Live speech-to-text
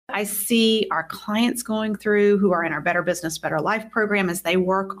I see our clients going through who are in our Better Business, Better Life program as they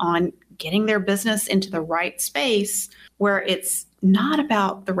work on getting their business into the right space where it's not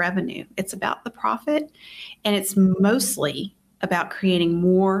about the revenue, it's about the profit, and it's mostly about creating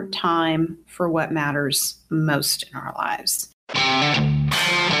more time for what matters most in our lives.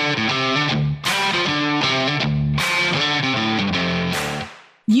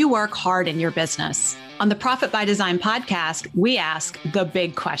 You work hard in your business. On the Profit by Design podcast, we ask the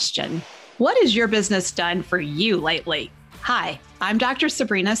big question. What has your business done for you lately? Hi, I'm Dr.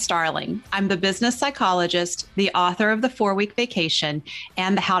 Sabrina Starling. I'm the business psychologist, the author of the 4-Week Vacation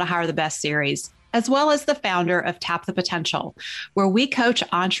and the How to Hire the Best series, as well as the founder of Tap the Potential, where we coach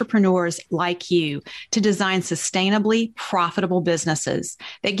entrepreneurs like you to design sustainably profitable businesses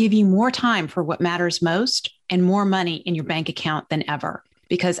that give you more time for what matters most and more money in your bank account than ever.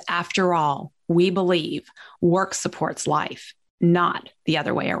 Because after all, we believe work supports life, not the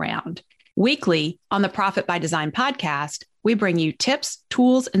other way around. Weekly on the Profit by Design podcast, we bring you tips,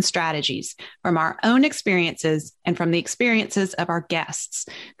 tools, and strategies from our own experiences and from the experiences of our guests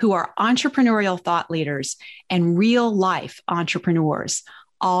who are entrepreneurial thought leaders and real life entrepreneurs,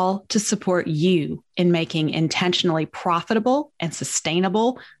 all to support you in making intentionally profitable and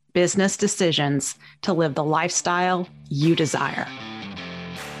sustainable business decisions to live the lifestyle you desire.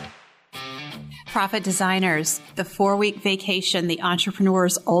 Profit Designers, the 4-Week Vacation, the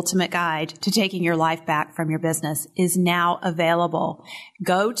entrepreneur's ultimate guide to taking your life back from your business is now available.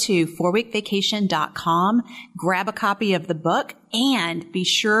 Go to 4weekvacation.com, grab a copy of the book, and be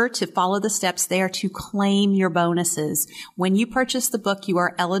sure to follow the steps there to claim your bonuses. When you purchase the book, you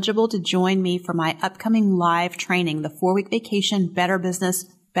are eligible to join me for my upcoming live training, the 4-Week Vacation Better Business,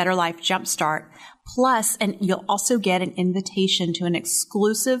 Better Life Jumpstart. Plus, and you'll also get an invitation to an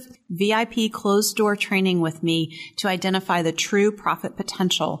exclusive VIP closed door training with me to identify the true profit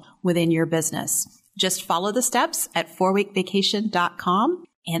potential within your business. Just follow the steps at 4weekvacation.com.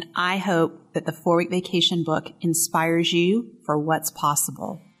 And I hope that the 4-Week Vacation book inspires you for what's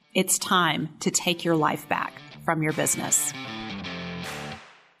possible. It's time to take your life back from your business.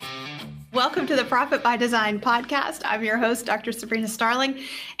 Welcome to the Profit by Design podcast. I'm your host, Dr. Sabrina Starling,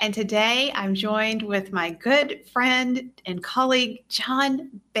 and today I'm joined with my good friend and colleague, John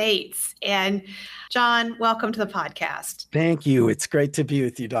Bates. And John, welcome to the podcast. Thank you. It's great to be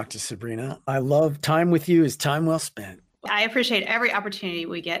with you, Dr. Sabrina. I love time with you is time well spent. I appreciate every opportunity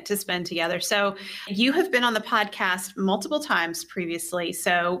we get to spend together. So you have been on the podcast multiple times previously.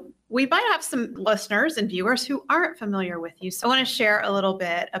 So we might have some listeners and viewers who aren't familiar with you. So I want to share a little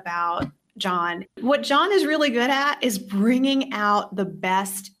bit about John. What John is really good at is bringing out the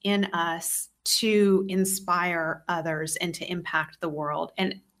best in us to inspire others and to impact the world.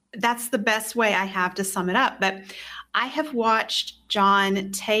 And that's the best way I have to sum it up. But I have watched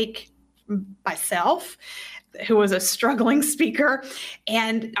John take myself, who was a struggling speaker,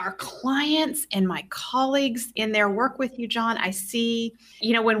 and our clients and my colleagues in their work with you, John. I see,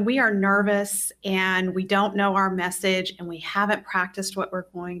 when we are nervous and we don't know our message and we haven't practiced what we're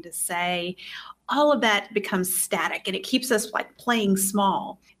going to say, all of that becomes static and it keeps us like playing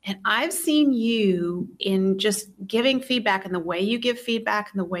small. And I've seen you in just giving feedback and the way you give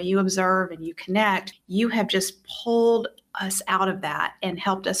feedback and the way you observe and you connect, you have just pulled us out of that and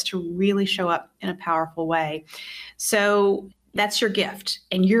helped us to really show up in a powerful way. So that's your gift.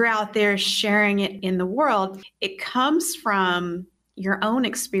 And you're out there sharing it in the world. It comes from your own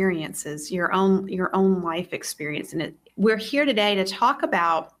experiences, your own life experience. And we're here today to talk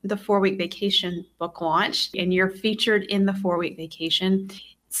about the 4-Week Vacation book launch, and you're featured in the 4-Week Vacation.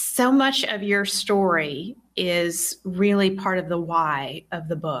 So much of your story is really part of the why of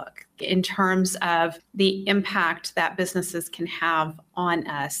the book in terms of the impact that businesses can have on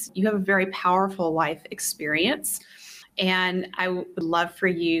us. You have a very powerful life experience, and I would love for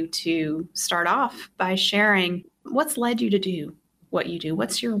you to start off by sharing what's led you to do what you do.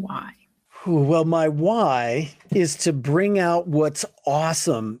 What's your why? Well, my why is to bring out what's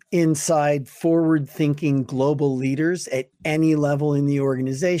awesome inside forward-thinking global leaders at any level in the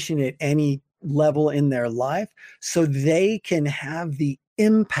organization, at any level in their life, so they can have the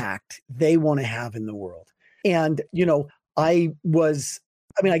impact they want to have in the world. And,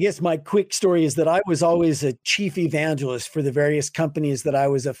 I guess my quick story is that I was always a chief evangelist for the various companies that I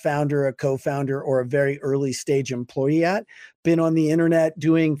was a founder, a co-founder, or a very early stage employee at. Been on the internet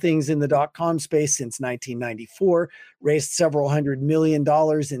doing things in the .com space since 1994, raised several $100 million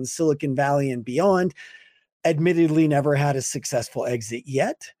in Silicon Valley and beyond. Admittedly, never had a successful exit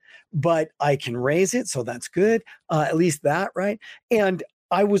yet, but I can raise it, so that's good. At least that, right? And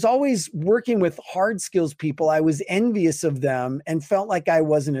I was always working with hard skills people. I was envious of them and felt like I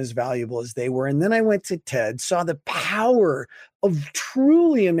wasn't as valuable as they were. And then I went to TED, saw the power of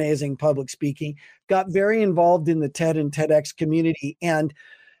truly amazing public speaking, got very involved in the TED and TEDx community, and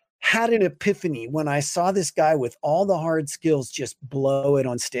had an epiphany when I saw this guy with all the hard skills just blow it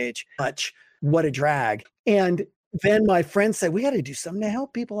on stage. What a drag. And then my friend said, we got to do something to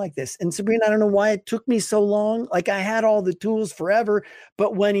help people like this. And Sabrina, I don't know why it took me so long. Like, I had all the tools forever.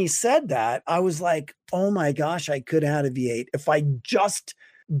 But when he said that, I was like, oh my gosh, I could have had a V8 if I just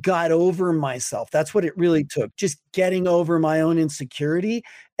got over myself. That's what it really took. Just getting over my own insecurity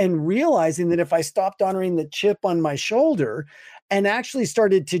and realizing that if I stopped honoring the chip on my shoulder and actually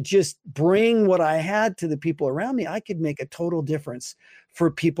started to just bring what I had to the people around me, I could make a total difference for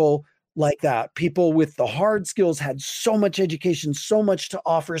people like that. People with the hard skills had so much education, so much to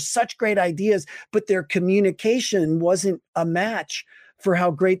offer, such great ideas, but their communication wasn't a match for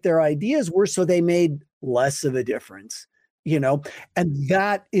how great their ideas were. So they made less of a difference, and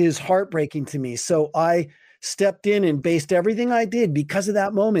that is heartbreaking to me. So I stepped in and based everything I did because of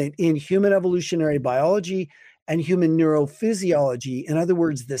that moment in human evolutionary biology and human neurophysiology. In other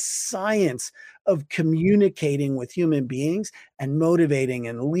words, the science of communicating with human beings and motivating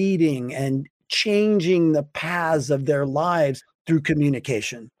and leading and changing the paths of their lives through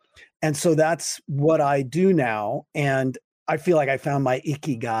communication. And so that's what I do now. And I feel like I found my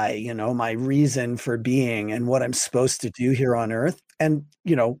ikigai, my reason for being and what I'm supposed to do here on earth. And,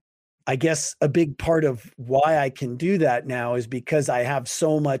 I guess a big part of why I can do that now is because I have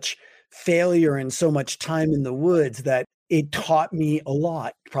so much failure and so much time in the woods that it taught me a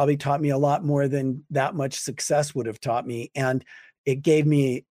lot, probably taught me a lot more than that much success would have taught me. And it gave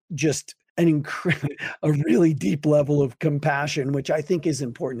me just a really deep level of compassion, which I think is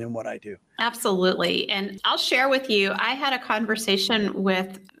important in what I do. Absolutely. And I'll share with you, I had a conversation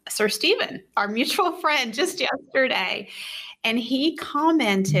with Sir Stephen, our mutual friend, just yesterday. And he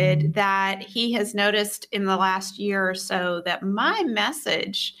commented that he has noticed in the last year or so that my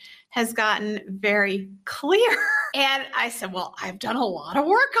message has gotten very clear. And I said, well, I've done a lot of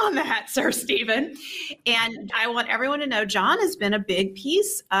work on that, Sir Stephen. And I want everyone to know John has been a big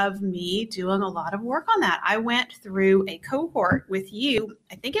piece of me doing a lot of work on that. I went through a cohort with you.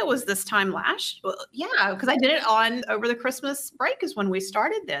 I think it was this time because I did it over the Christmas break is when we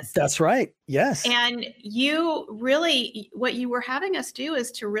started this. That's right. Yes. And you really, what you were having us do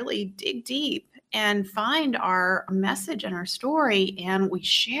is to really dig deep and find our message and our story. And we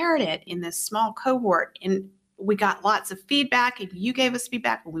shared it in this small cohort. And we got lots of feedback, and you gave us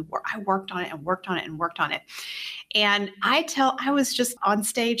feedback. And I worked on it and worked on it and worked on it. And I was just on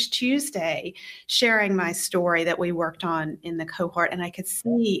stage Tuesday sharing my story that we worked on in the cohort. And I could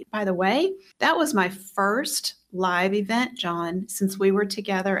see, by the way, that was my first live event, John, since we were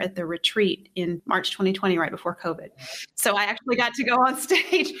together at the retreat in March 2020, right before COVID. So I actually got to go on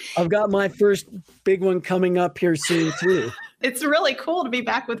stage. I've got my first big one coming up here soon too. It's really cool to be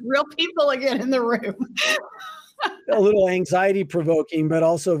back with real people again in the room. A little anxiety provoking, but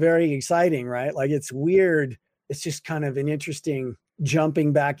also very exciting, right? Like, it's weird. It's just kind of an interesting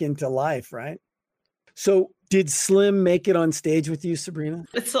jumping back into life, right? So did Slim make it on stage with you, Sabrina?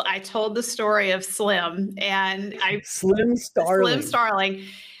 So I told the story of Slim and Slim Starling.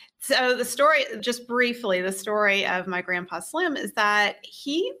 So the story, just briefly, the story of my grandpa Slim is that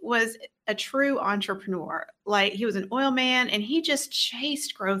he was a true entrepreneur. Like, he was an oil man and he just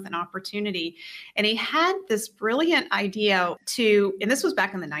chased growth and opportunity. And he had this brilliant idea and this was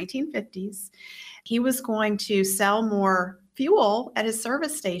back in the 1950s, he was going to sell more fuel at his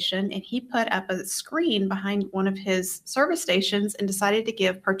service station, and he put up a screen behind one of his service stations and decided to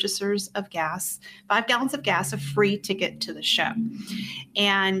give purchasers of gas 5 gallons of gas a free ticket to the show.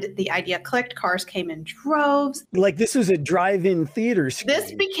 And the idea clicked. Cars came in droves. Like, this was a drive-in theater screen.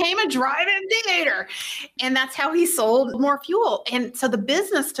 This became a drive-in theater, and that's how he sold more fuel. And so the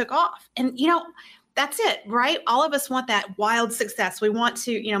business took off. And that's it, right? All of us want that wild success. We want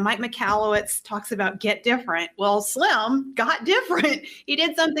to, Mike Michalowicz talks about get different. Well, Slim got different. He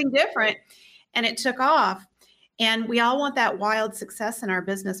did something different and it took off. And we all want that wild success in our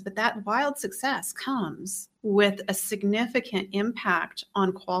business, but that wild success comes with a significant impact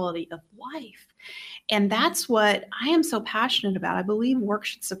on quality of life. And that's what I am so passionate about. I believe work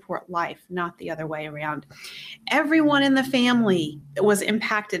should support life, not the other way around. Everyone in the family was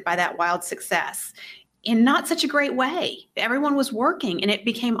impacted by that wild success in not such a great way. Everyone was working and it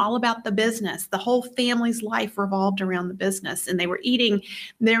became all about the business. The whole family's life revolved around the business, and they were eating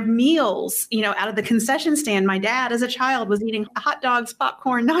their meals, out of the concession stand. My dad, as a child, was eating hot dogs,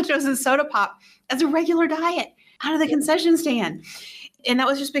 popcorn, nachos, and soda pop as a regular diet out of the concession stand. And that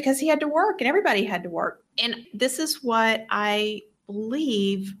was just because he had to work and everybody had to work. And this is what I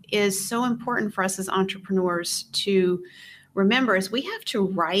believe is so important for us as entrepreneurs to remember is we have to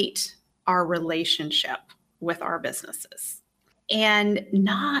write our relationship with our businesses and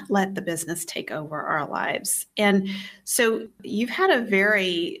not let the business take over our lives. And so you've had a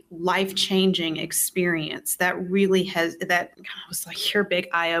very life-changing experience that really that was like your big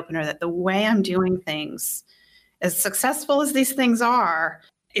eye-opener, that the way I'm doing things, as successful as these things are,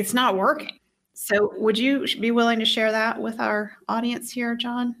 it's not working. So would you be willing to share that with our audience here,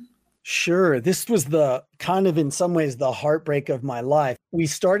 John? Sure. This was the kind of, in some ways, the heartbreak of my life. We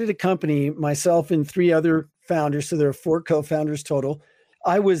started a company, myself and 3 other founders. So there are 4 co-founders total.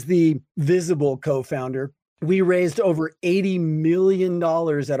 I was the visible co-founder. We raised over $80 million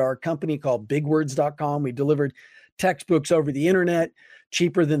at our company called bigwords.com. We delivered textbooks over the internet,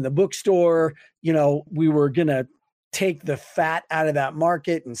 cheaper than the bookstore. We were going to take the fat out of that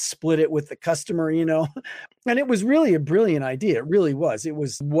market and split it with the customer, and it was really a brilliant idea. It really was. It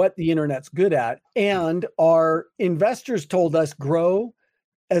was what the internet's good at. And our investors told us, grow.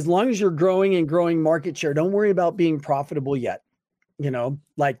 As long as you're growing and growing market share, don't worry about being profitable yet.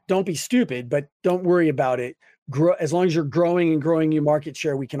 Don't be stupid, but don't worry about it. Grow. As long as you're growing and growing your market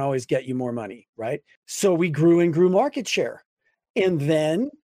share, we can always get you more money, right? So we grew and grew market share. And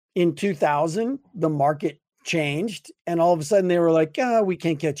then in 2000, the market changed, and all of a sudden they were like, we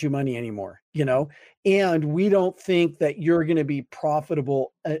can't get you money anymore, and we don't think that you're going to be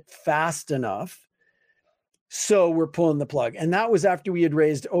profitable fast enough. So we're pulling the plug. And that was after we had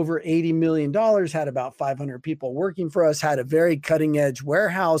raised over $80 million, had about 500 people working for us, had a very cutting edge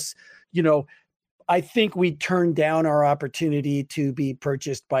warehouse. I think we turned down our opportunity to be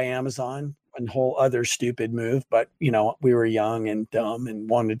purchased by Amazon, a whole other stupid move, but we were young and dumb and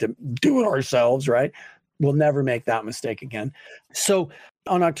wanted to do it ourselves, right? We'll never make that mistake again. So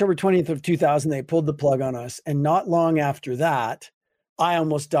on October 20th of 2000, they pulled the plug on us. And not long after that, I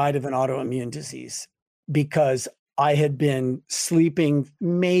almost died of an autoimmune disease because I had been sleeping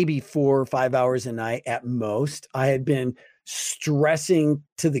maybe 4 or 5 hours a night at most. I had been stressing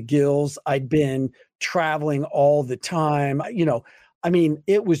to the gills. I'd been traveling all the time.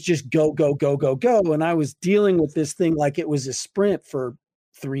 It was just go, go, go, go, go. And I was dealing with this thing like it was a sprint for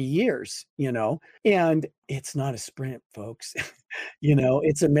 3 years, and it's not a sprint, folks.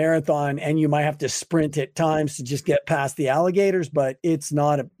 It's a marathon, and you might have to sprint at times to just get past the alligators, but it's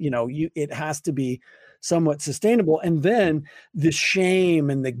not it has to be somewhat sustainable. And then the shame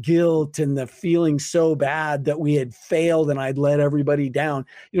and the guilt and the feeling so bad that we had failed and I'd let everybody down.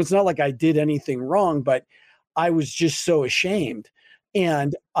 It's not like I did anything wrong, but I was just so ashamed.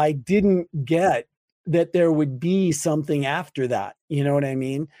 And I didn't get that there would be something after that. You know what I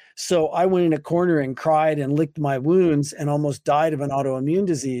mean? So I went in a corner and cried and licked my wounds and almost died of an autoimmune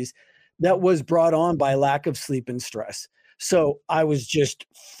disease that was brought on by lack of sleep and stress. So I was just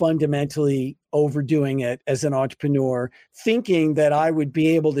fundamentally overdoing it as an entrepreneur, thinking that I would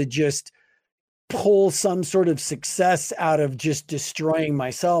be able to just pull some sort of success out of just destroying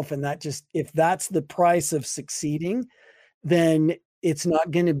myself. And if that's the price of succeeding, then it's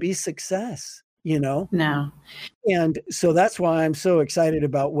not going to be success. No. And so that's why I'm so excited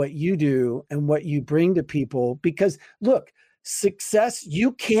about what you do and what you bring to people, because look, success,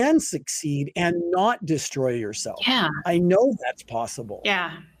 you can succeed and not destroy yourself. Yeah. I know that's possible.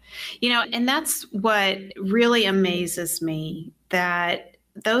 Yeah. And that's what really amazes me, that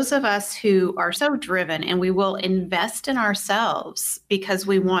those of us who are so driven and we will invest in ourselves because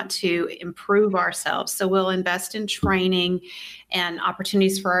we want to improve ourselves. So we'll invest in training and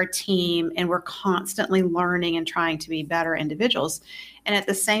opportunities for our team, and we're constantly learning and trying to be better individuals. And at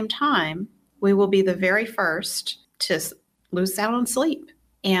the same time, we will be the very first to lose out on sleep.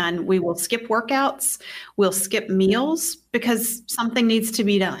 And we will skip workouts, we'll skip meals because something needs to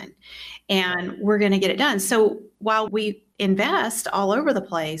be done. And we're going to get it done. So while we invest all over the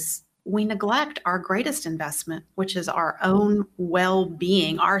place, we neglect our greatest investment, which is our own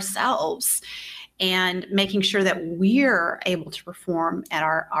well-being, ourselves, and making sure that we're able to perform at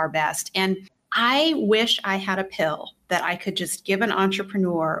our best. And I wish I had a pill that I could just give an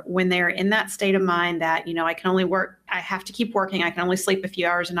entrepreneur when they're in that state of mind that, I can only work, I have to keep working. I can only sleep a few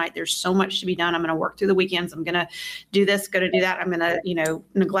hours a night. There's so much to be done. I'm going to work through the weekends. I'm going to do this, going to do that. I'm going to,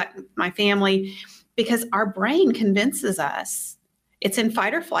 neglect my family, because our brain convinces us it's in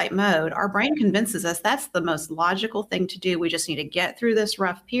fight or flight mode. Our brain convinces us that's the most logical thing to do. We just need to get through this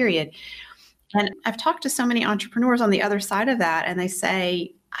rough period. And I've talked to so many entrepreneurs on the other side of that, and they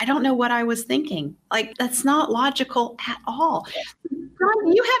say, I don't know what I was thinking. Like, that's not logical at all. John,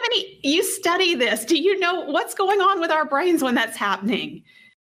 do you have you study this? Do you know what's going on with our brains when that's happening?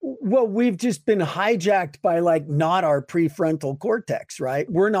 Well, we've just been hijacked by not our prefrontal cortex, right?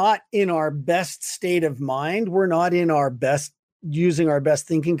 We're not in our best state of mind. We're not in our best, using our best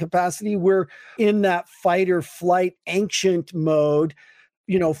thinking capacity. We're in that fight or flight ancient mode,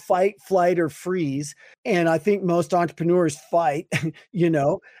 fight, flight, or freeze. And I think most entrepreneurs fight,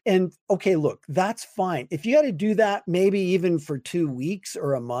 and okay, look, that's fine. If you got to do that, maybe even for 2 weeks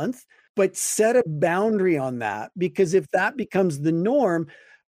or a month, but set a boundary on that, because if that becomes the norm,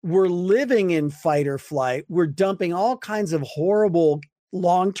 we're living in fight or flight. We're dumping all kinds of horrible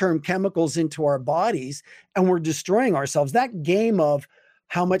long-term chemicals into our bodies, and we're destroying ourselves. That game of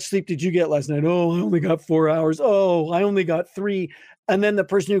how much sleep did you get last night? Oh, I only got 4 hours. Oh, I only got 3. And then the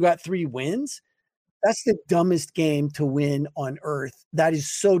person who got 3 wins. That's the dumbest game to win on earth. That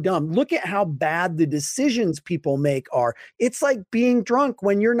is so dumb. Look at how bad the decisions people make are. It's like being drunk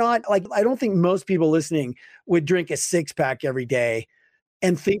when you're not I don't think most people listening would drink a 6-pack every day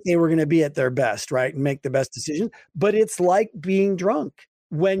and think they were going to be at their best, right? And make the best decisions. But it's like being drunk.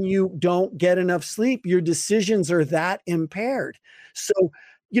 When you don't get enough sleep, your decisions are that impaired. So,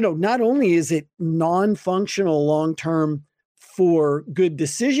 not only is it non-functional long-term for good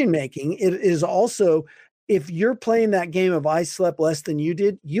decision-making, it is also, if you're playing that game of I slept less than you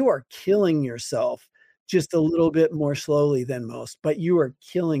did, you are killing yourself just a little bit more slowly than most, but you are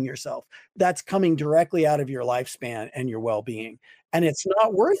killing yourself. That's coming directly out of your lifespan and your well-being. And it's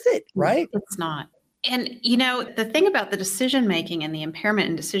not worth it, right? It's not. And, the thing about the decision-making and the impairment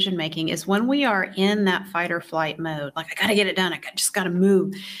in decision-making is when we are in that fight or flight mode, I got to get it done. Just got to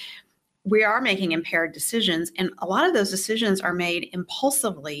move. We are making impaired decisions. And a lot of those decisions are made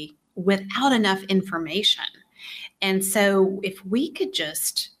impulsively without enough information. And so if we could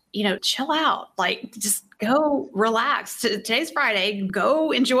just, chill out, just go relax. Today's Friday,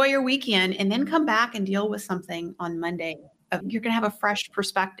 go enjoy your weekend, and then come back and deal with something on Monday. You're going to have a fresh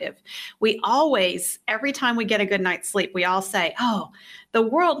perspective. We always, every time we get a good night's sleep, we all say, oh, the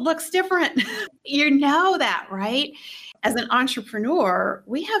world looks different. You know that, right? As an entrepreneur,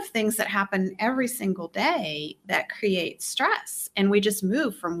 we have things that happen every single day that create stress, and we just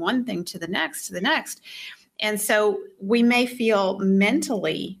move from one thing to the next, to the next. And so we may feel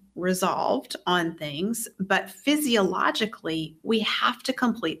mentally resolved on things, but physiologically, we have to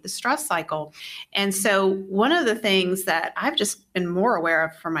complete the stress cycle. And so one of the things that I've just been more aware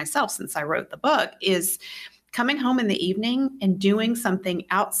of for myself since I wrote the book is coming home in the evening and doing something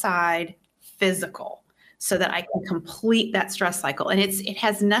outside physical so that I can complete that stress cycle. And it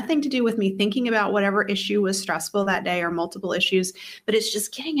has nothing to do with me thinking about whatever issue was stressful that day or multiple issues, but it's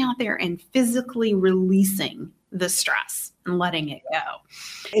just getting out there and physically releasing the stress and letting it go.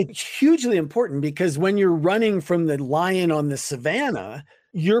 It's hugely important, because when you're running from the lion on the savannah,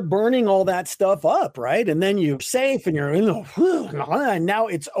 you're burning all that stuff up, right? And then you're safe and you're in the, and now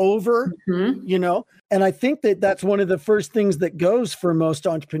it's over, And I think that's one of the first things that goes for most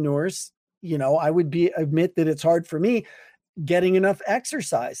entrepreneurs. I would admit that it's hard for me, getting enough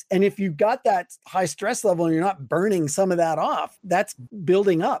exercise. And if you've got that high stress level and you're not burning some of that off, that's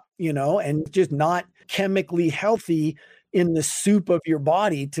building up, and just not chemically healthy in the soup of your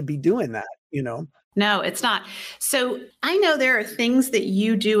body to be doing that, No, it's not. So I know there are things that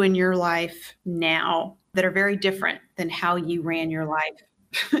you do in your life now that are very different than how you ran your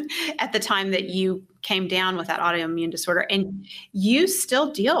life at the time that you came down with that autoimmune disorder. And you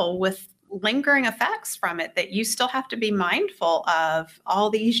still deal with lingering effects from it that you still have to be mindful of all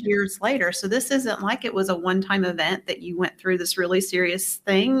these years later. So this isn't like it was a one-time event that you went through this really serious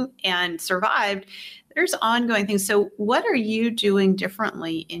thing and survived. There's ongoing things. So what are you doing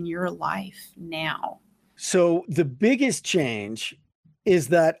differently in your life now? So the biggest change is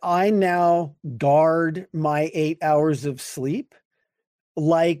that I now guard my 8 hours of sleep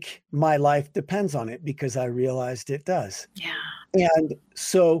like my life depends on it, because I realized it does. Yeah. And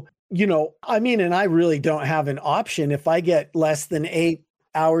so, and I really don't have an option. If I get less than 8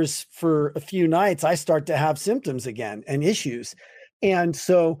 hours for a few nights, I start to have symptoms again and issues. And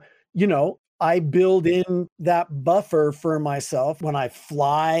so, I build in that buffer for myself. When I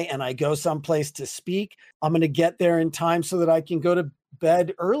fly and I go someplace to speak, I'm going to get there in time so that I can go to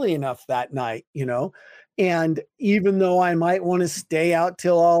bed early enough that night, And even though I might want to stay out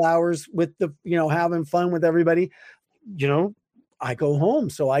till all hours with the, having fun with everybody, I go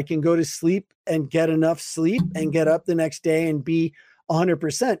home so I can go to sleep and get enough sleep and get up the next day and be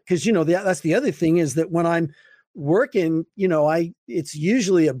 100%. Because, that's the other thing, is that when I'm working, it's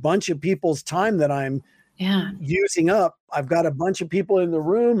usually a bunch of people's time that I'm using up. I've got a bunch of people in the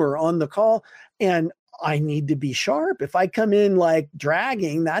room or on the call, and I need to be sharp. If I come in like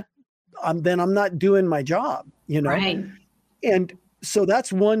dragging that, then I'm not doing my job, Right. And so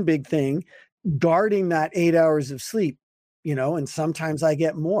that's one big thing, guarding that 8 hours of sleep, and sometimes I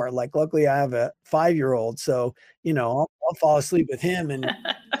get more. Like, luckily I have a 5-year-old. So, I'll fall asleep with him and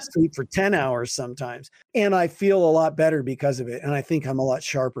sleep for 10 hours sometimes. And I feel a lot better because of it. And I think I'm a lot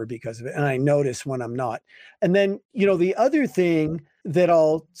sharper because of it. And I notice when I'm not. And then, the other thing that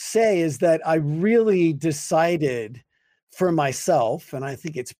I'll say is that I really decided for myself, and I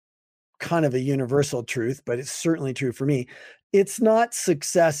think it's kind of a universal truth, but it's certainly true for me. It's not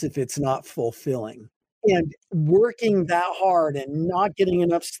success if it's not fulfilling. And working that hard and not getting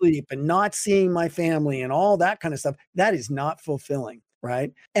enough sleep and not seeing my family and all that kind of stuff, that is not fulfilling,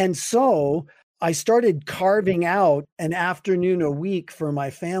 right? And so I started carving out an afternoon a week for my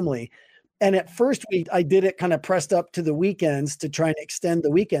family. And at first I did it kind of pressed up to the weekends to try and extend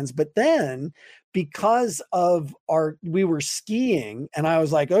the weekends. But then because of we were skiing and I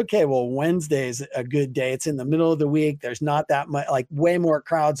was like, okay, well, Wednesday's a good day. It's in the middle of the week. There's not that much, like way more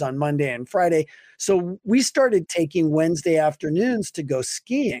crowds on Monday and Friday. So we started taking Wednesday afternoons to go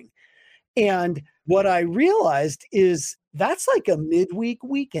skiing. And what I realized is that's like a midweek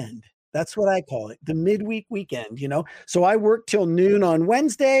weekend. That's what I call it, the midweek weekend, So I work till noon on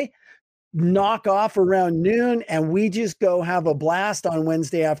Wednesday, knock off around noon, and we just go have a blast on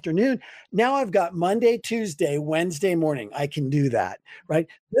Wednesday afternoon. Now I've got Monday, Tuesday, Wednesday morning. I can do that, right?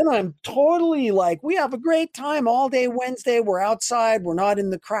 Then I'm totally like, we have a great time all day Wednesday. We're outside. We're not in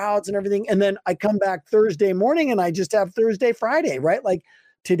the crowds and everything. And then I come back Thursday morning and I just have Thursday, Friday, right? Like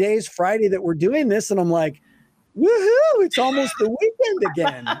today's Friday that we're doing this. And I'm like, woohoo, it's almost the weekend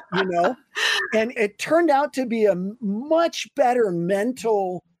again, And it turned out to be a much better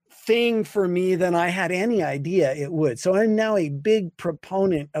mental thing for me than I had any idea it would. So I'm now a big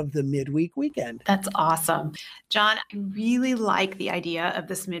proponent of the midweek weekend. That's awesome. John, I really like the idea of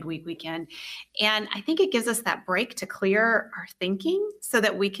this midweek weekend. And I think it gives us that break to clear our thinking so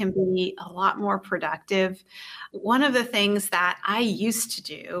that we can be a lot more productive. One of the things that I used to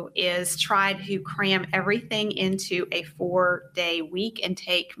do is try to cram everything into a 4-day week and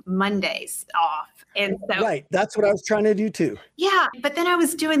take Mondays off. And so, right. That's what I was trying to do too. Yeah. But then I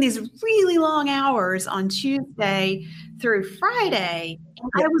was doing these really long hours on Tuesday through Friday.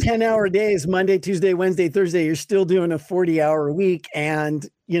 Yeah, 10-hour days, Monday, Tuesday, Wednesday, Thursday. You're still doing a 40-hour week. And,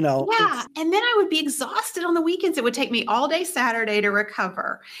 yeah. And then I would be exhausted on the weekends. It would take me all day Saturday to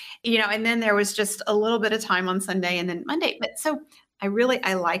recover, and then there was just a little bit of time on Sunday and then Monday. But so I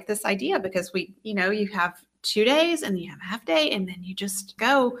like this idea because you have 2 days and you have a half day and then you just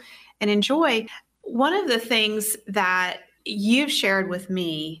go and enjoy. One of the things that you've shared with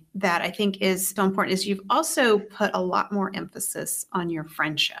me that I think is so important is you've also put a lot more emphasis on your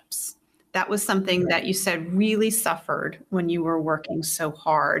friendships. That was something that you said really suffered when you were working so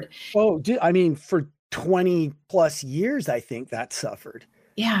hard. Oh, for 20 plus years, I think that suffered.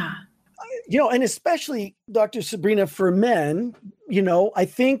 Yeah. And especially, Dr. Sabrina, for men, I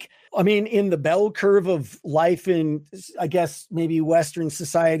think, in the bell curve of life in, I guess, maybe Western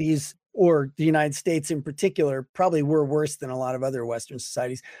societies or the United States in particular, probably we're worse than a lot of other Western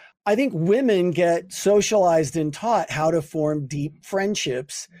societies. I think women get socialized and taught how to form deep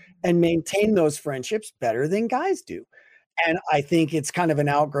friendships and maintain those friendships better than guys do. And I think it's kind of an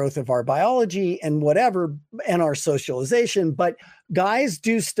outgrowth of our biology and whatever, and our socialization. But guys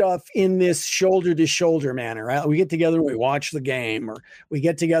do stuff in this shoulder to shoulder manner, right? We get together and we watch the game, or we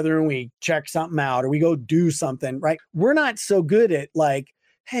get together and we check something out, or we go do something, right? We're not so good at like,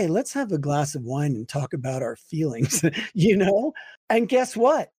 hey, let's have a glass of wine and talk about our feelings, And guess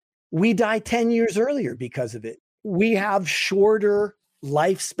what? We die 10 years earlier because of it. We have shorter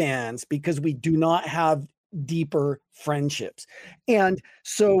lifespans because we do not have deeper friendships. And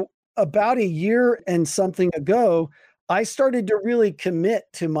so about a year and something ago, I started to really commit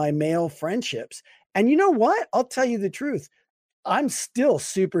to my male friendships. And you know what? I'll tell you the truth. I'm still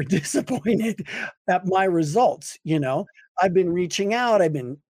super disappointed at my results. I've been reaching out. I've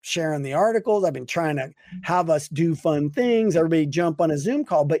been sharing the articles. I've been trying to have us do fun things. Everybody jump on a Zoom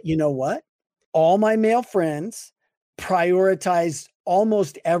call. But you know what? All my male friends prioritize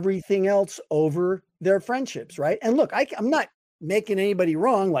almost everything else over their friendships, right? And look, I'm not making anybody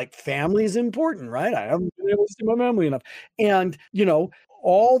wrong. Like, family is important, right? I haven't been able to see my family enough. And,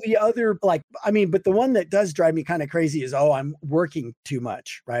 all the other, but the one that does drive me kind of crazy is, I'm working too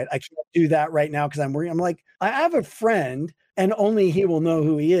much, right? I can't do that right now because I'm working. I'm like, I have a friend and only he will know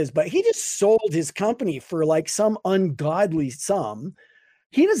who he is, but he just sold his company for like some ungodly sum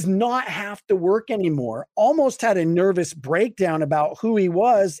He does not have to work anymore. Almost had a nervous breakdown about who he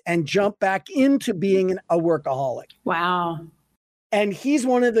was and jumped back into being a workaholic. Wow. And he's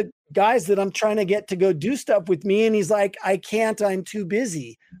one of the guys that I'm trying to get to go do stuff with me. And he's like, I can't, I'm too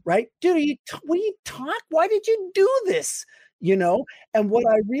busy. Right? Dude, what do you talk? Why did you do this? And what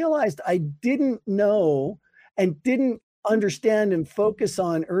I realized I didn't know and didn't understand and focus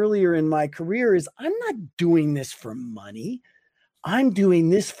on earlier in my career is I'm not doing this for money. I'm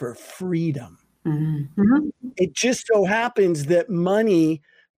doing this for freedom. Mm-hmm. It just so happens that money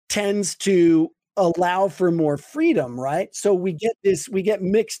tends to allow for more freedom, right? So we get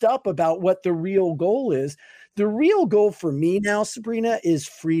mixed up about what the real goal is. The real goal for me now, Sabrina, is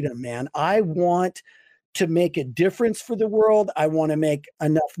freedom, man. I want to make a difference for the world. I want to make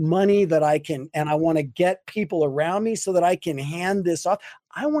enough money that I can, and I want to get people around me so that I can hand this off.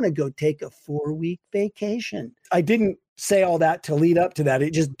 I want to go take a 4-week vacation. I didn't say all that to lead up to that.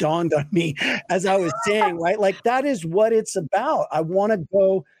 It just dawned on me as I was saying, right? Like that is what it's about. I want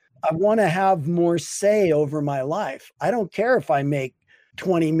to have more say over my life. I don't care if I make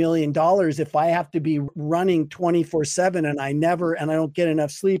 $20 million if I have to be running 24/7 and I don't get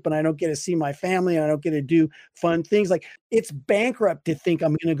enough sleep and I don't get to see my family and I don't get to do fun things. Like it's bankrupt to think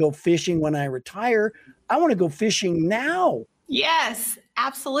I'm going to go fishing when I retire. I want to go fishing now. Yes,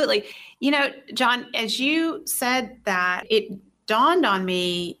 absolutely. John, as you said that, it dawned on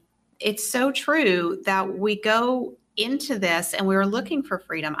me, it's so true that we go into this and we were looking for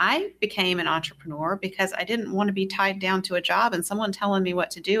freedom. I became an entrepreneur because I didn't want to be tied down to a job and someone telling me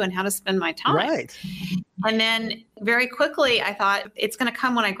what to do and how to spend my time. Right. And then very quickly, I thought it's going to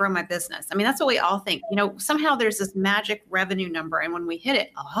come when I grow my business. I mean, that's what we all think. Somehow there's this magic revenue number, and when we hit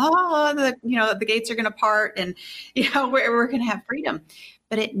it, the gates are going to part, and we're going to have freedom.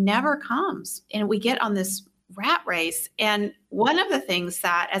 But it never comes, and we get on this rat race. And one of the things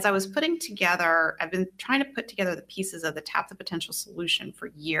that, as I was putting together, I've been trying to put together the pieces of the Tap the Potential solution for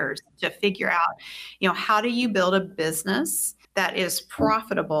years to figure out, how do you build a business that is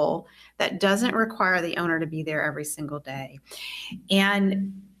profitable, that doesn't require the owner to be there every single day.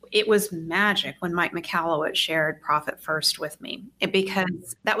 And it was magic when Mike McCallowitz shared Profit First with me,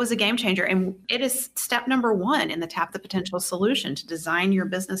 because that was a game changer. And it is step number 1 in the Tap the Potential solution, to design your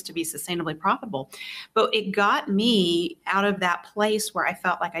business to be sustainably profitable. But it got me out of that place where I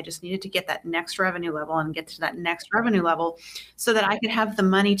felt like I just needed to get that next revenue level and get to that next revenue level so that I could have the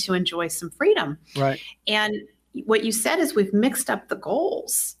money to enjoy some freedom. Right. And what you said is we've mixed up the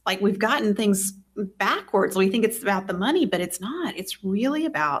goals. Like we've gotten things backwards. We think it's about the money, but it's not. It's really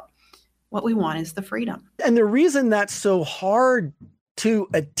about what we want is the freedom. And the reason that's so hard to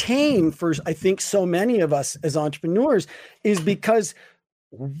attain for, I think, so many of us as entrepreneurs is because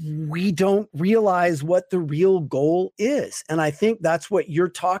we don't realize what the real goal is. And I think that's what you're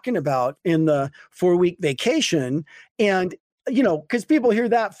talking about in the 4-week vacation. And because people hear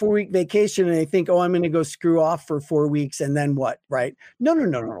that 4-week vacation and they think, oh, I'm going to go screw off for 4 weeks and then what, right?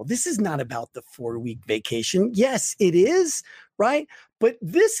 No. This is not about the 4-week vacation. Yes, it is, right? But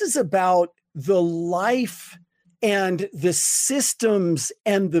this is about the life and the systems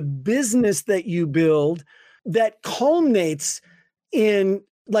and the business that you build that culminates in,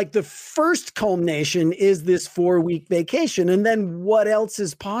 like, the first culmination is this 4-week vacation. And then what else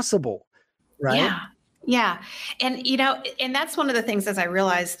is possible, right? Yeah. And, and that's one of the things, as I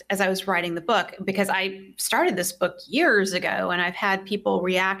realized as I was writing the book, because I started this book years ago and I've had people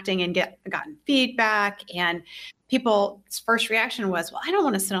reacting and gotten feedback, and people's first reaction was, well, I don't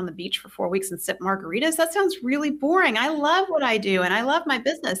want to sit on the beach for 4 weeks and sip margaritas. That sounds really boring. I love what I do and I love my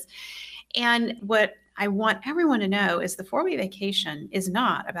business. And what I want everyone to know is the 4-week vacation is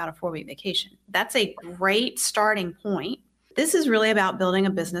not about a 4-week vacation. That's a great starting point. This is really about building a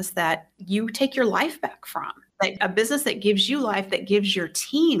business that you take your life back from, like a business that gives you life, that gives your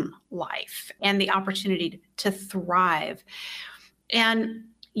team life and the opportunity to thrive. And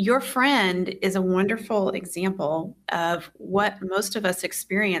your friend is a wonderful example of what most of us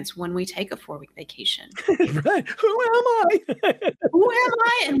experience when we take a 4-week vacation. Right. Who am I? Who am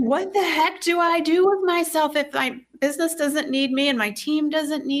I? And what the heck do I do with myself if my business doesn't need me and my team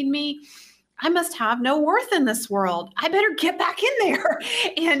doesn't need me? I must have no worth in this world. I better get back in there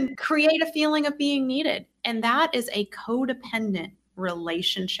and create a feeling of being needed. And that is a codependent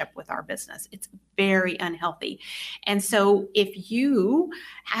relationship with our business. It's very unhealthy. And so if you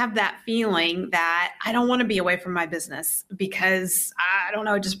have that feeling that I don't want to be away from my business because I don't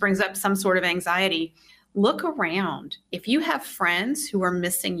know, it just brings up some sort of anxiety, look around. If you have friends who are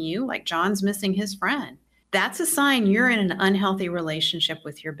missing you, like John's missing his friend, that's a sign you're in an unhealthy relationship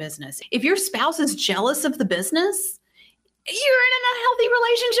with your business. If your spouse is jealous of the business, you're in an unhealthy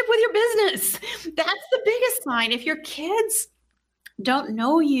relationship with your business. That's the biggest sign. If your kids don't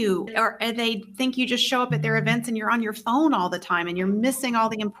know you, or they think you just show up at their events and you're on your phone all the time and you're missing all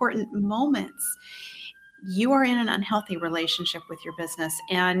the important moments, you are in an unhealthy relationship with your business.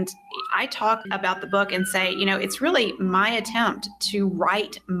 And I talk about the book and say, it's really my attempt to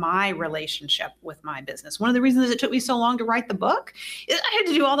right my relationship with my business. One of the reasons it took me so long to write the book is I had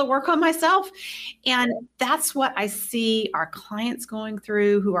to do all the work on myself. And that's what I see our clients going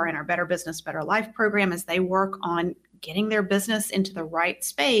through who are in our Better Business, Better Life program as they work on getting their business into the right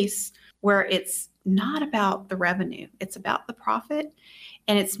space where it's not about the revenue, it's about the profit.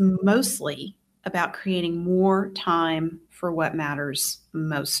 And it's mostly about creating more time for what matters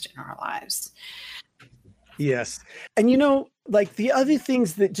most in our lives. Yes. And like the other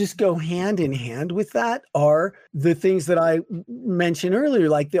things that just go hand in hand with that are the things that I mentioned earlier,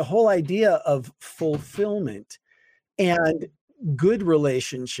 like the whole idea of fulfillment and good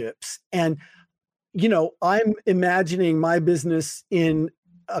relationships. And, I'm imagining my business in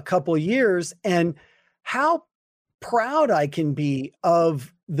a couple of years and how proud I can be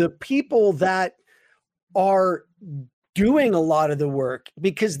of the people that are doing a lot of the work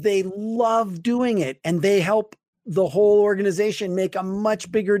because they love doing it and they help the whole organization make a much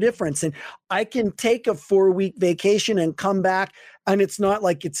bigger difference. And I can take a 4-week vacation and come back and it's not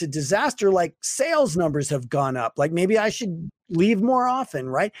like it's a disaster, like sales numbers have gone up. Like maybe I should leave more often,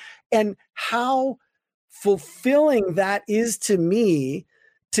 right? And how fulfilling that is to me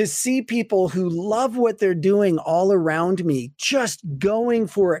to see people who love what they're doing all around me, just going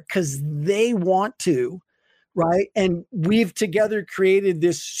for it because they want to, right? And we've together created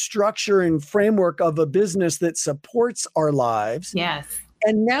this structure and framework of a business that supports our lives. Yes.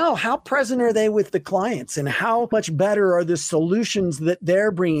 And now how present are they with the clients and how much better are the solutions that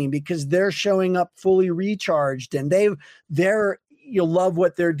they're bringing because they're showing up fully recharged and you love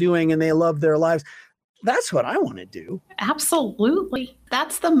what they're doing and they love their lives. That's what I want to do. Absolutely.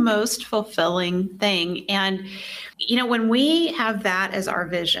 That's the most fulfilling thing. And, when we have that as our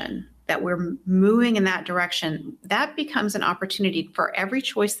vision, that we're moving in that direction, that becomes an opportunity for every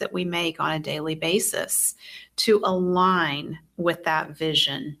choice that we make on a daily basis to align with that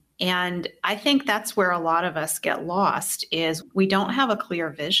vision. And I think that's where a lot of us get lost is we don't have a clear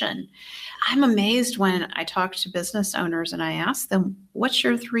vision. I'm amazed when I talk to business owners and I ask them, what's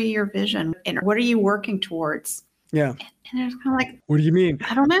your 3-year vision? And what are you working towards? Yeah. And they're kind of like, what do you mean?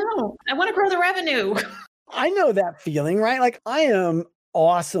 I don't know. I want to grow the revenue. I know that feeling, right? Like I am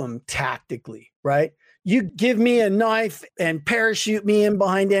awesome tactically, right? You give me a knife and parachute me in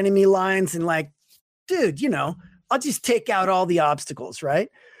behind enemy lines and like, dude, I'll just take out all the obstacles, right?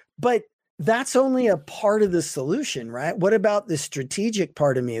 But that's only a part of the solution, right? What about the strategic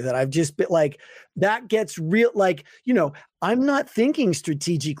part of me that I've just been like, that gets real, like, I'm not thinking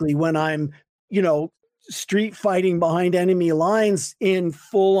strategically when I'm, street fighting behind enemy lines in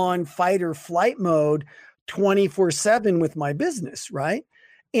full on fight or flight mode 24/7 with my business, right?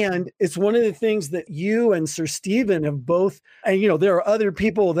 And it's one of the things that you and Sir Stephen have both, and there are other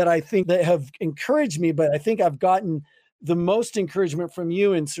people that I think that have encouraged me, but I think I've gotten the most encouragement from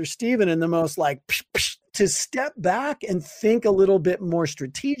you and Sir Stephen and the most like to step back and think a little bit more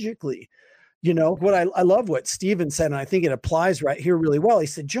strategically. What I love what Stephen said, and I think it applies right here really well. He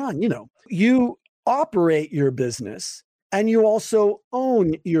said, John, you operate your business and you also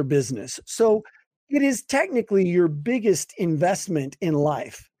own your business. So it is technically your biggest investment in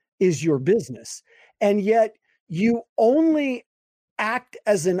life is your business. And yet you only act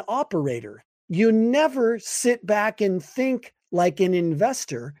as an operator. You never sit back and think like an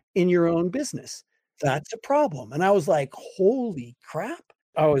investor in your own business. That's a problem. And I was like, holy crap.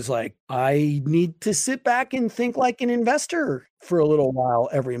 I was like, I need to sit back and think like an investor for a little while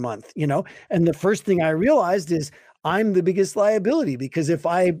every month, And the first thing I realized is I'm the biggest liability because if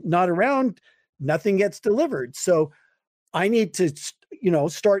I'm not around, nothing gets delivered. So I need to,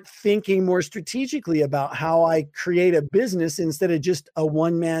 start thinking more strategically about how I create a business instead of just a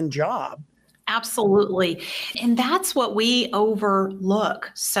one-man job. Absolutely. And that's what we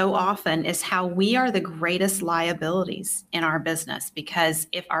overlook so often is how we are the greatest liabilities in our business. Because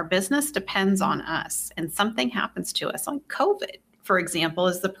if our business depends on us and something happens to us, like COVID, for example,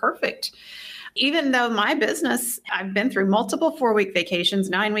 is the perfect. Even though my business, I've been through multiple 4-week vacations,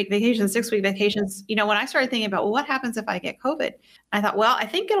 9-week vacations, 6-week vacations. When I started thinking about, well, what happens if I get COVID? I thought, well, I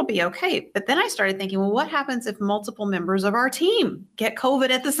think it'll be okay. But then I started thinking, well, what happens if multiple members of our team get COVID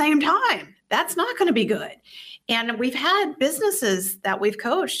at the same time? That's not going to be good. And we've had businesses that we've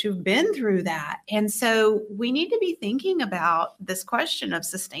coached who've been through that. And so we need to be thinking about this question of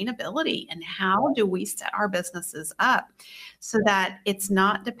sustainability and how do we set our businesses up so that it's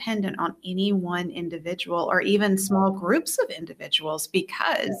not dependent on any one individual or even small groups of individuals,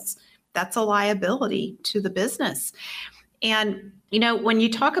 because that's a liability to the business. And, when you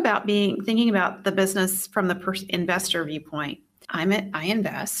talk about thinking about the business from the investor viewpoint, I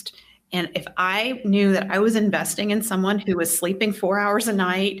invest. And if I knew that I was investing in someone who was sleeping 4 hours a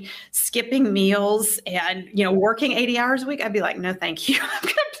night, skipping meals, and working 80 hours a week, I'd be like, no, thank you.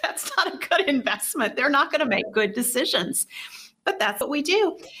 That's not a good investment. They're not going to make good decisions. But that's what we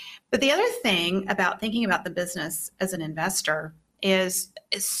do. But the other thing about thinking about the business as an investor is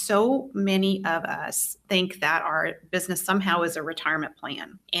so many of us think that our business somehow is a retirement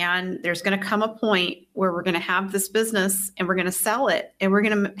plan. And there's going to come a point where we're going to have this business and we're going to sell it and we're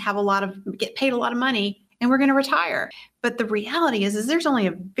going to get paid a lot of money and we're going to retire. But the reality is there's only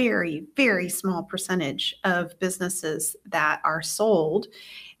a very, very small percentage of businesses that are sold.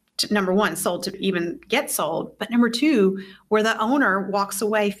 Number one, sold to even get sold. But number two, where the owner walks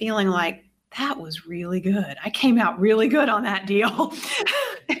away feeling like, that was really good. I came out really good on that deal.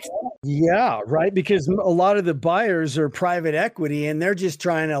 Yeah, right. Because a lot of the buyers are private equity and they're just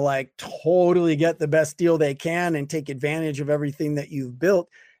trying to totally get the best deal they can and take advantage of everything that you've built.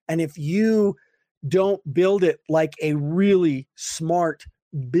 And if you don't build it like a really smart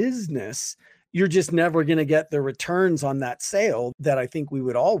business, you're just never going to get the returns on that sale that I think we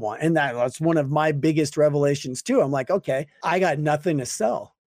would all want. And that's one of my biggest revelations too. I'm like, okay, I got nothing to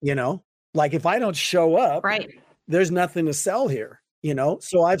sell, if I don't show up, right, there's nothing to sell here,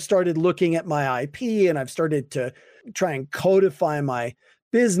 So I've started looking at my IP and I've started to try and codify my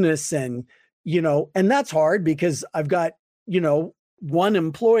business and that's hard because I've got, one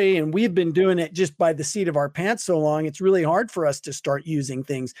employee and we've been doing it just by the seat of our pants so long. It's really hard for us to start using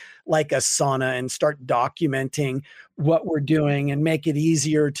things like Asana and start documenting what we're doing and make it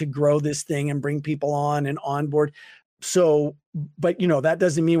easier to grow this thing and bring people on and onboard. So, but that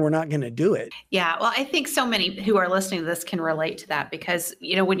doesn't mean we're not going to do it. Yeah. Well, I think so many who are listening to this can relate to that because,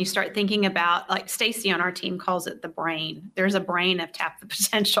 when you start thinking about, like Stacy on our team calls it the brain, there's a brain of tap the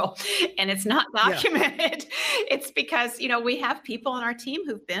potential and it's not documented. Yeah. It's because, we have people on our team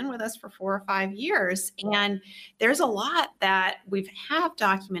who've been with us for 4 or 5 years and there's a lot that we have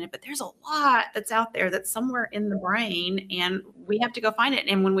documented, but there's a lot that's out there that's somewhere in the brain and we have to go find it.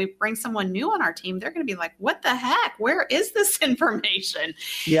 And when we bring someone new on our team, they're going to be like, what the heck? Where is this information?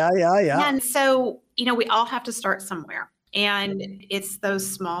 Yeah. And so, we all have to start somewhere. And it's those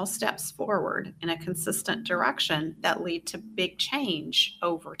small steps forward in a consistent direction that lead to big change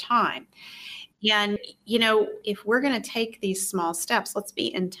over time. And, if we're going to take these small steps, let's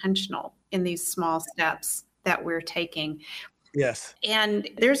be intentional in these small steps that we're taking. Yes. And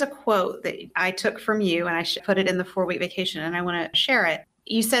there's a quote that I took from you and I should put it in the 4-week vacation and I want to share it.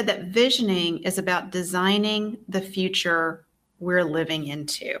 You said that visioning is about designing the future we're living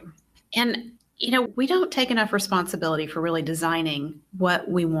into. And, we don't take enough responsibility for really designing what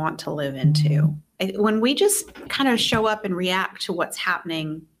we want to live into. When we just kind of show up and react to what's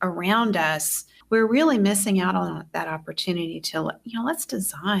happening around us, we're really missing out on that opportunity to, let's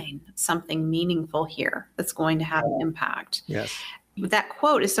design something meaningful here that's going to have an impact. Yes. That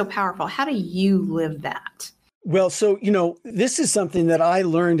quote is so powerful. How do you live that? Well, so, this is something that I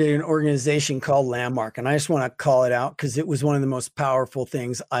learned in an organization called Landmark, and I just want to call it out because it was one of the most powerful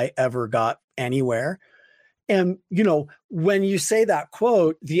things I ever got anywhere. And, when you say that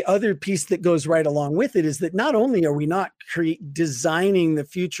quote, the other piece that goes right along with it is that not only are we not designing the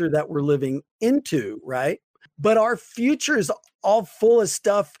future that we're living into, right? But our future is all full of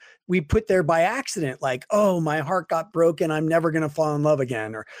stuff we put there by accident, like, oh, my heart got broken, I'm never going to fall in love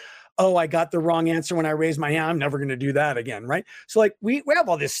again, or oh, I got the wrong answer when I raised my hand, I'm never going to do that again, right? So we have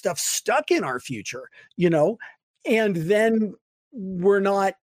all this stuff stuck in our future, and then we're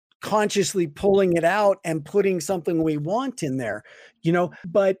not consciously pulling it out and putting something we want in there,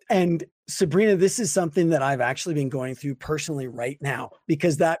 and Sabrina, this is something that I've actually been going through personally right now,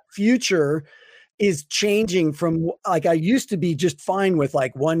 because that future is changing from I used to be just fine with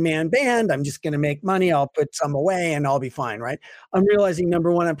one-man band. I'm just going to make money. I'll put some away and I'll be fine. Right. I'm realizing,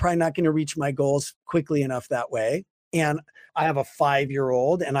 number one, I'm probably not going to reach my goals quickly enough that way. And I have a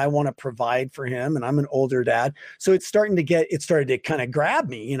 5-year-old and I want to provide for him and I'm an older dad. So it started to kind of grab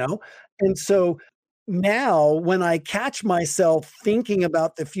me, And so now when I catch myself thinking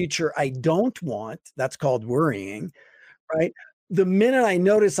about the future I don't want, that's called worrying, right? The minute I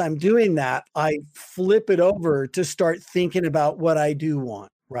notice I'm doing that, I flip it over to start thinking about what I do want,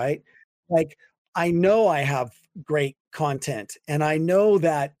 right? like, I know I have great content, and I know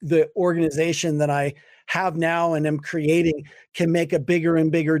that the organization that I have now and am creating can make a bigger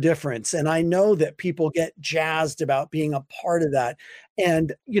and bigger difference. And I know that people get jazzed about being a part of that.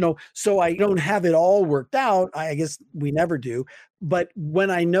 And, so I don't have it all worked out. I guess we never do. But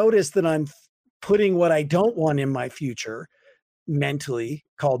when I notice that I'm putting what I don't want in my future, mentally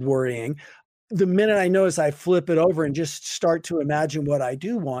called worrying, the minute I notice, I flip it over and just start to imagine what I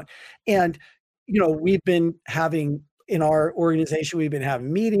do want. And, we've been having in our organization, we've been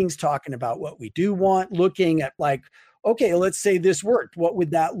having meetings talking about what we do want, looking at like, okay, let's say this worked. What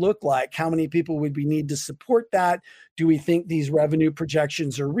would that look like? How many people would we need to support that? Do we think these revenue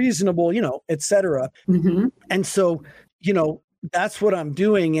projections are reasonable, et cetera. Mm-hmm. And so, that's what I'm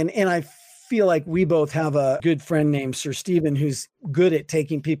doing. And I feel like we both have a good friend named Sir Stephen who's good at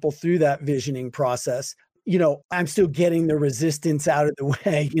taking people through that visioning process. I'm still getting the resistance out of the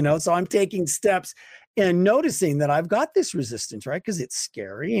way, so I'm taking steps and noticing that I've got this resistance, right? Because it's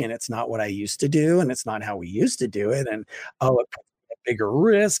scary and it's not what I used to do and it's not how we used to do it. And, it puts me at bigger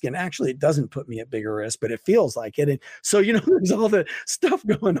risk. And actually, it doesn't put me at bigger risk, but it feels like it. And so, there's all the stuff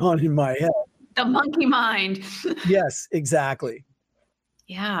going on in my head. The monkey mind. Yes, exactly.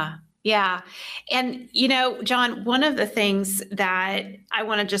 Yeah. Yeah. And, John, one of the things that I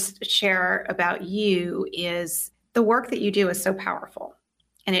want to just share about you is the work that you do is so powerful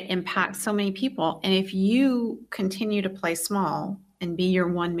and it impacts so many people. And if you continue to play small and be your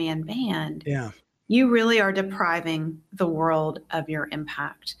one-man band, you really are depriving the world of your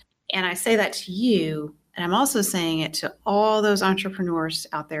impact. And I say that to you, and I'm also saying it to all those entrepreneurs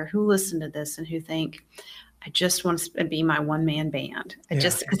out there who listen to this and who think, I just want to be my one-man band.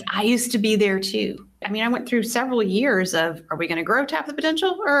 Because I used to be there too. I mean, I went through several years of, are we going to grow Tap the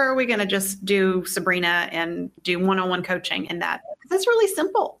Potential, or are we going to just do Sabrina and do one-on-one coaching? And that's really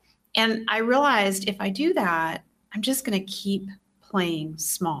simple. And I realized if I do that, I'm just going to keep playing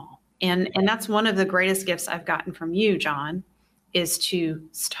small. And that's one of the greatest gifts I've gotten from you, John, is to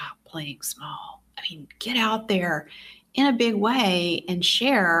stop playing small. I mean, get out there in a big way and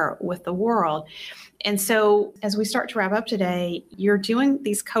share with the world. And so as we start to wrap up today, you're doing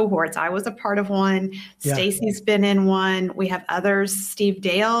these cohorts. I was a part of one. Stacy's been in one. We have others. Steve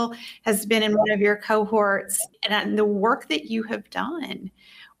Dale has been in one of your cohorts. And the work that you have done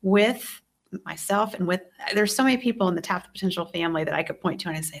with myself and there's so many people in the Tap the Potential family that I could point to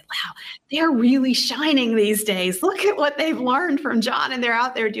and I say, wow, they're really shining these days. Look at what they've learned from John, and they're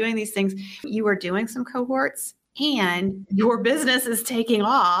out there doing these things. You are doing some cohorts and your business is taking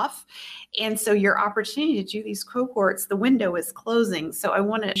off. And so your opportunity to do these cohorts, the window is closing. So I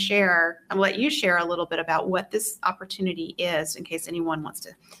want to let you share a little bit about what this opportunity is in case anyone wants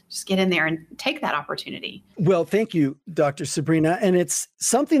to just get in there and take that opportunity. Well, thank you, Dr. Sabrina. And it's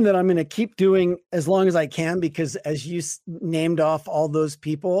something that I'm going to keep doing as long as I can, because as you named off all those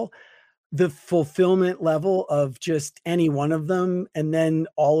people, the fulfillment level of just any one of them and then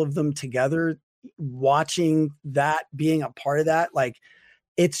all of them together, watching that, being a part of that, like,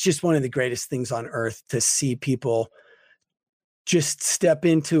 it's just one of the greatest things on earth to see people just step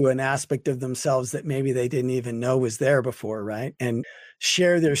into an aspect of themselves that maybe they didn't even know was there before, right? And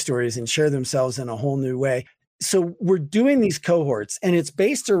share their stories and share themselves in a whole new way. So we're doing these cohorts, and it's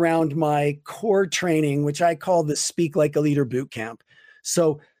based around my core training, which I call the Speak Like a Leader Bootcamp.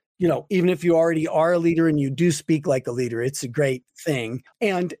 So, even if you already are a leader and you do speak like a leader, it's a great thing.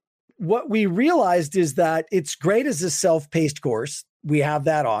 And what we realized is that it's great as a self-paced course. We have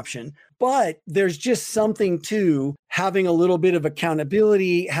that option, but there's just something to having a little bit of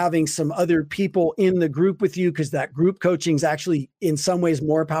accountability, having some other people in the group with you, because that group coaching is actually in some ways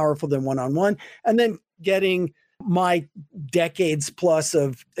more powerful than one-on-one, and then getting my decades plus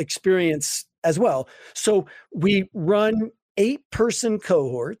of experience as well. So we run 8-person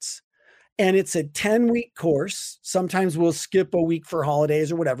cohorts, and it's a 10-week course. Sometimes we'll skip a week for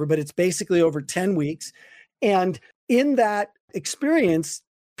holidays or whatever, but it's basically over 10 weeks. And in that experience,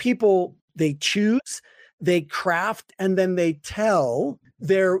 people, they choose, they craft, and then they tell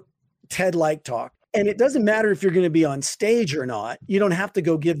their TED-like talk. And it doesn't matter if you're going to be on stage or not. You don't have to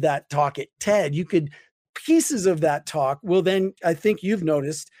go give that talk at TED. Pieces of that talk will then, I think you've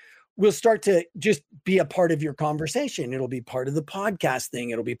noticed, will start to just be a part of your conversation. It'll be part of the podcast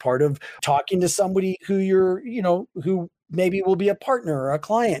thing. It'll be part of talking to somebody who who maybe will be a partner or a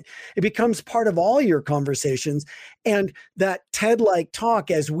client. It becomes part of all your conversations. And that TED-like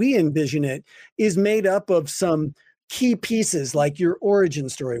talk, as we envision it, is made up of some key pieces like your origin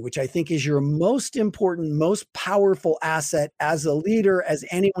story, which I think is your most important, most powerful asset as a leader, as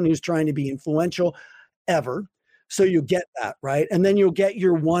anyone who's trying to be influential ever. So you get that, right? And then you'll get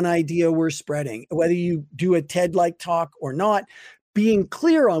your one idea we're spreading, whether you do a TED-like talk or not, being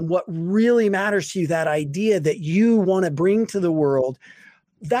clear on what really matters to you, that idea that you want to bring to the world.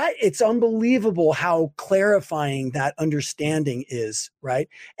 That it's unbelievable how clarifying that understanding is, right?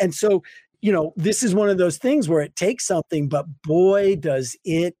 And so, this is one of those things where it takes something, but boy, does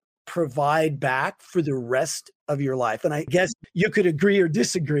it provide back for the rest of your life. And I guess you could agree or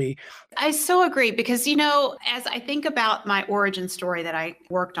disagree. I so agree because, as I think about my origin story that I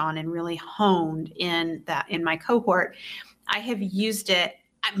worked on and really honed in my cohort, I have used it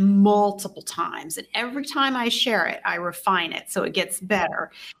multiple times. And every time I share it, I refine it so it gets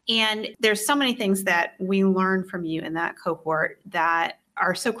better. And there's so many things that we learn from you in that cohort that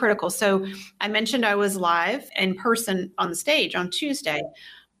are so critical. So I mentioned I was live in person on the stage on Tuesday.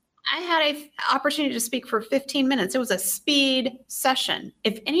 I had an opportunity to speak for 15 minutes. It was a speed session.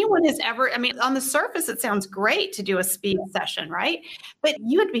 If anyone has ever, on the surface, it sounds great to do a speed session, right? But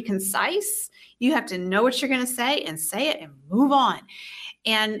you have to be concise. You have to know what you're going to say and move on.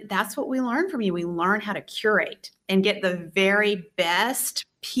 And that's what we learn from you. We learn how to curate and get the very best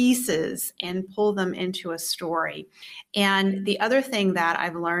pieces and pull them into a story. And the other thing that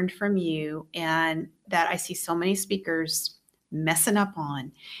I've learned from you and that I see so many speakers messing up on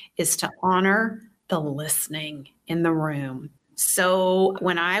is to honor the listening in the room. So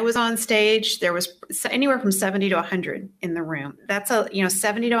when I was on stage, there was anywhere from 70 to 100 in the room. That's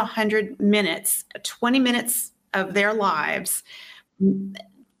 70 to 100 minutes, 20 minutes of their lives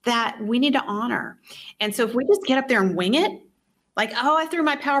that we need to honor. And so if we just get up there and wing it, like, I threw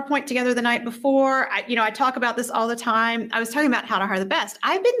my PowerPoint together the night before. I talk about this all the time. I was talking about how to hire the best.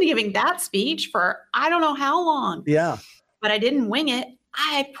 I've been giving that speech for I don't know how long. Yeah. But I didn't wing it.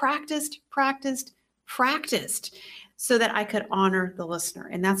 I practiced so that I could honor the listener.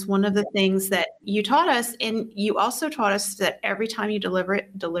 And that's one of the things that you taught us. And you also taught us that every time you deliver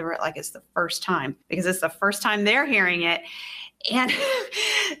it like it's the first time, because it's the first time they're hearing it. And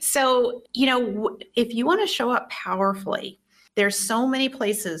so, if you want to show up powerfully, there's so many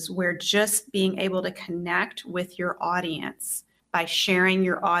places where just being able to connect with your audience by sharing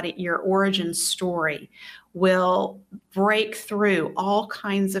your origin story will break through all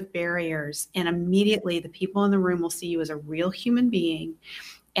kinds of barriers. And immediately the people in the room will see you as a real human being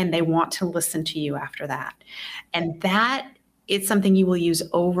and they want to listen to you after that. And that is something you will use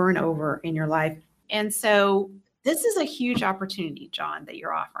over and over in your life. And so this is a huge opportunity, John, that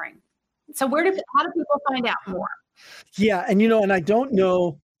you're offering. So how do people find out more? Yeah. And, and I don't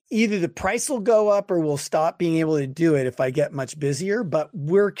know, either the price will go up or we'll stop being able to do it if I get much busier, but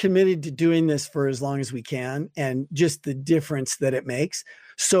we're committed to doing this for as long as we can and just the difference that it makes.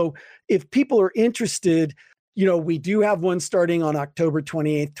 So if people are interested, we do have one starting on October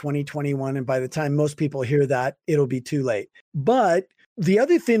 28th, 2021. And by the time most people hear that, it'll be too late. But the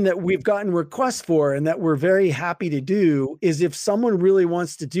other thing that we've gotten requests for and that we're very happy to do is if someone really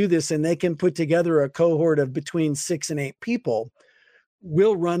wants to do this and they can put together a cohort of between 6 and 8 people,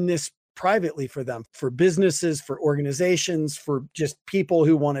 we'll run this privately for them, for businesses, for organizations, for just people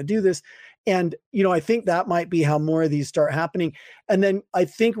who want to do this. And, I think that might be how more of these start happening. And then I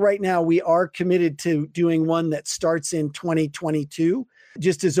think right now we are committed to doing one that starts in 2022,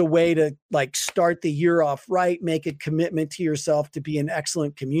 just as a way to start the year off right, make a commitment to yourself to be an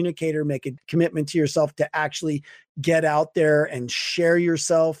excellent communicator, make a commitment to yourself to actually get out there and share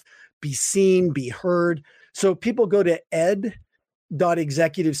yourself, be seen, be heard. So people go to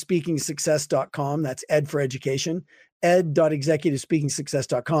ed.executivespeakingsuccess.com. That's ed for education,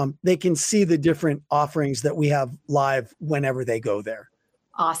 ed.executivespeakingsuccess.com. They can see the different offerings that we have live whenever they go there.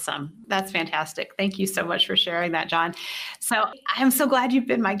 Awesome. That's fantastic. Thank you so much for sharing that, John. So I'm so glad you've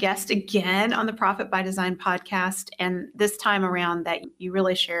been my guest again on the Profit by Design podcast. And this time around that you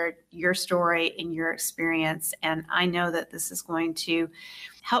really shared your story and your experience. And I know that this is going to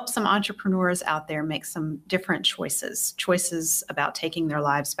help some entrepreneurs out there make some different choices about taking their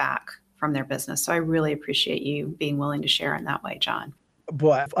lives back from their business. So I really appreciate you being willing to share in that way, John.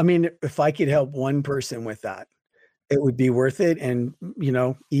 Boy, if I could help one person with that, it would be worth it. And,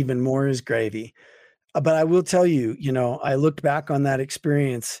 even more is gravy. But I will tell you, I looked back on that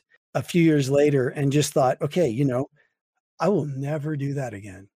experience a few years later and just thought, okay, I will never do that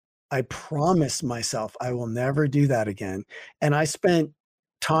again. I promised myself I will never do that again. And I spent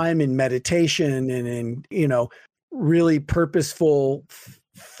time in meditation and in, really purposeful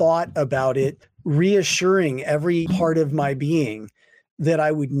thought about it, reassuring every part of my being that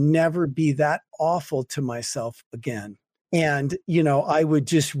I would never be that awful to myself again. And, I would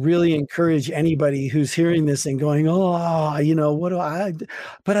just really encourage anybody who's hearing this and going, what do I,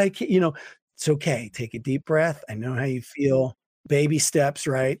 but I can't, It's okay. Take a deep breath. I know how you feel. Baby steps,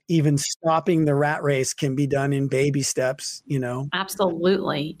 right? Even stopping the rat race can be done in baby steps,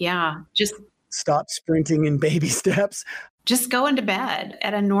 Absolutely. Yeah. Stop sprinting in baby steps. Just go into bed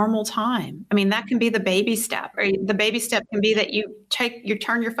at a normal time. I mean, that can be the baby step, or the baby step can be that you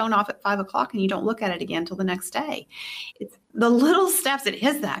turn your phone off at 5 o'clock and you don't look at it again until the next day. It's the little steps. It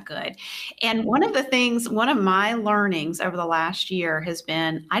is that good. And one of my learnings over the last year has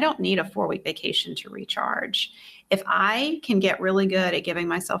been, I don't need a 4-week vacation to recharge. If I can get really good at giving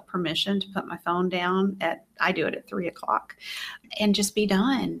myself permission to put my phone down I do it at 3 o'clock and just be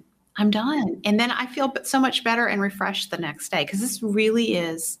done. I'm done. And then I feel so much better and refreshed the next day, because this really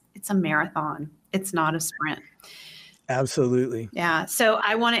it's a marathon. It's not a sprint. Absolutely. Yeah. So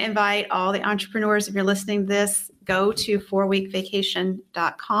I want to invite all the entrepreneurs, if you're listening to this, go to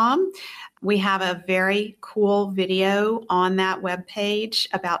 4weekvacation.com. We have a very cool video on that webpage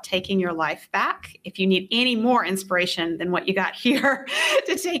about taking your life back. If you need any more inspiration than what you got here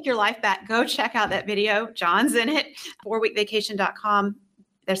to take your life back, go check out that video. John's in it, 4weekvacation.com.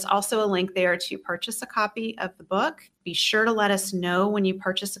 There's also a link there to purchase a copy of the book. Be sure to let us know when you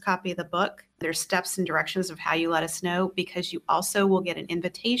purchase a copy of the book. There's steps and directions of how you let us know, because you also will get an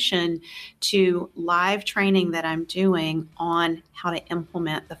invitation to live training that I'm doing on how to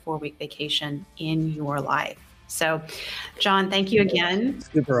implement the 4-week vacation in your life. So, John, thank you again.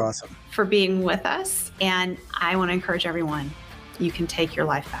 Super awesome. For being with us. And I want to encourage everyone, you can take your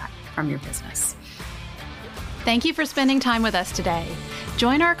life back from your business. Thank you for spending time with us today.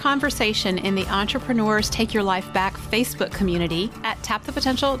 Join our conversation in the Entrepreneurs Take Your Life Back Facebook community at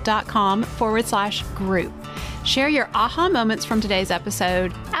tapthepotential.com/group. Share your aha moments from today's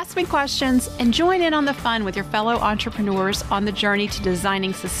episode, ask me questions, and join in on the fun with your fellow entrepreneurs on the journey to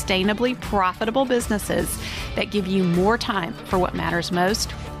designing sustainably profitable businesses that give you more time for what matters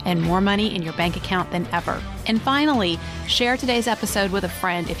most and more money in your bank account than ever. And finally, share today's episode with a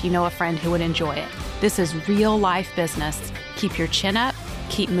friend if you know a friend who would enjoy it. This is real life business. Keep your chin up,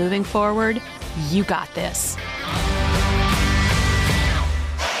 keep moving forward. You got this.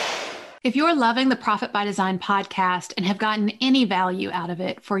 If you're loving the Profit by Design podcast and have gotten any value out of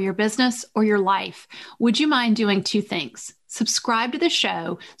it for your business or your life, would you mind doing 2 things? Subscribe to the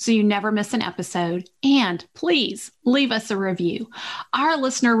show so you never miss an episode, and please leave us a review. Our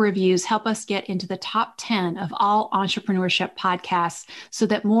listener reviews help us get into the top 10 of all entrepreneurship podcasts so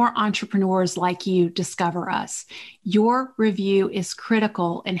that more entrepreneurs like you discover us. Your review is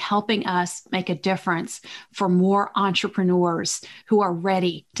critical in helping us make a difference for more entrepreneurs who are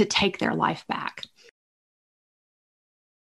ready to take their life back.